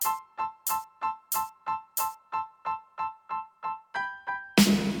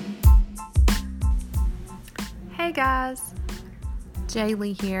Hey guys,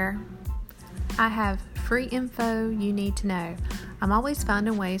 Jaylee here. I have free info you need to know. I'm always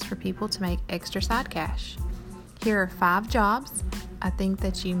finding ways for people to make extra side cash. Here are 5 jobs I think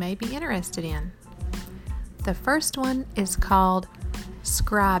that you may be interested in. The first one is called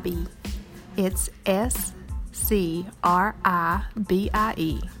Scribie. It's Scribie.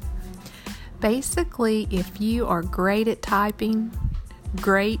 Basically, if you are great at typing,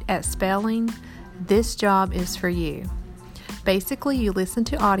 great at spelling, this job is for you. Basically, you listen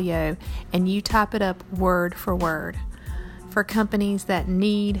to audio and you type it up word for word for companies that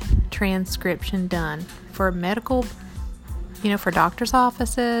need transcription done for medical, for doctor's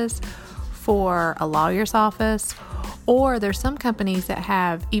offices, for a lawyer's office, or there's some companies that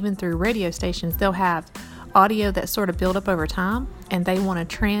have, even through radio stations, they'll have audio that's sort of built up over time and they want to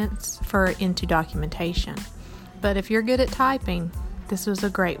transfer it into documentation. But if you're good at typing, this was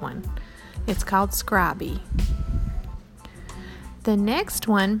a great one. It's called Scribie. The next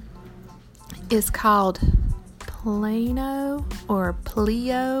one is called Plano or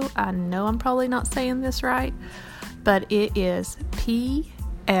Pleo. I know I'm probably not saying this right, but it is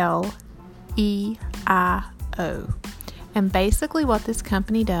Pleio. And basically what this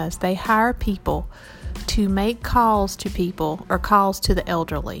company does, they hire people to make calls to people or calls to the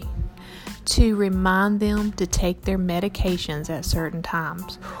elderly to remind them to take their medications at certain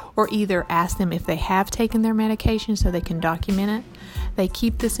times, or either ask them if they have taken their medication so they can document it. They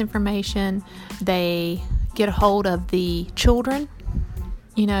keep this information. They get a hold of the children,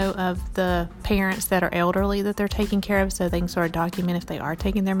 of the parents that are elderly that they're taking care of, so they can sort of document if they are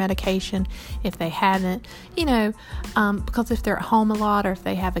taking their medication, if they haven't, because if they're at home a lot, or if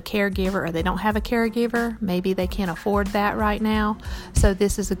they have a caregiver or they don't have a caregiver, maybe they can't afford that right now. So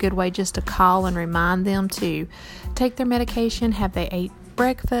this is a good way just to call and remind them to take their medication, have they ate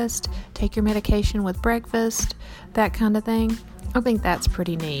breakfast, take your medication with breakfast, that kind of thing. I think that's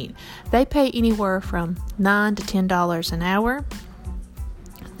pretty neat. They pay anywhere from $9 to $10 an hour.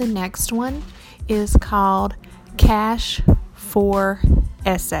 The next one is called Cash for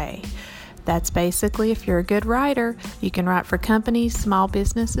Essay. That's basically, if you're a good writer, you can write for companies, small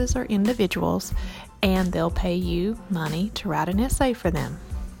businesses, or individuals, and they'll pay you money to write an essay for them.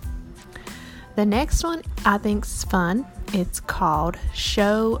 The next one I think is fun. It's called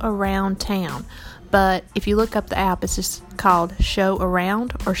Show Around Town. But if you look up the app, it's just called Show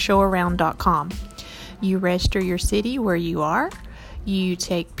Around or showaround.com. You register your city where you are. You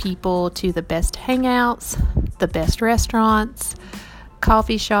take people to the best hangouts, the best restaurants,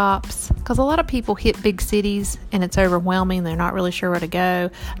 coffee shops, because a lot of people hit big cities and it's overwhelming. They're not really sure where to go.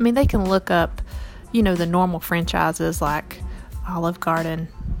 I mean, they can look up, the normal franchises like Olive Garden,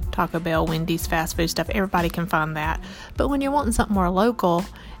 Taco Bell, Wendy's, fast food stuff. Everybody can find that. But when you're wanting something more local,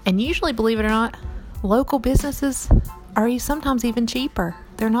 and usually, believe it or not, local businesses are sometimes even cheaper.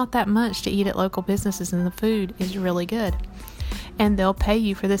 They're not that much to eat at local businesses, and the food is really good. And they'll pay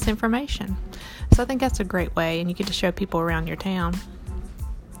you for this information. So I think that's a great way, and you get to show people around your town.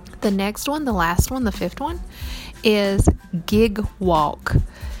 The next one, the last one, the 5th one, is Gig Walk.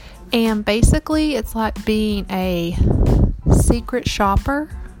 And basically, it's like being a secret shopper,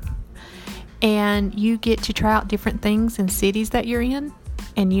 and you get to try out different things in cities that you're in,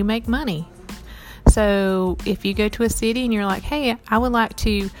 and you make money. So if you go to a city and you're like, hey, I would like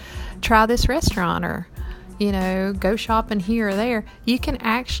to try this restaurant, or go shopping here or there, you can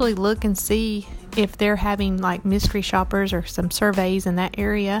actually look and see if they're having like mystery shoppers or some surveys in that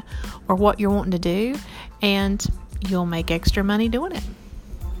area, or what you're wanting to do, and you'll make extra money doing it.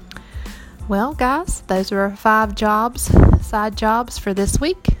 Well, guys, those are 5 side jobs for this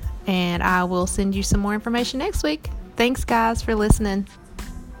week, and I will send you some more information next week. Thanks, guys, for listening.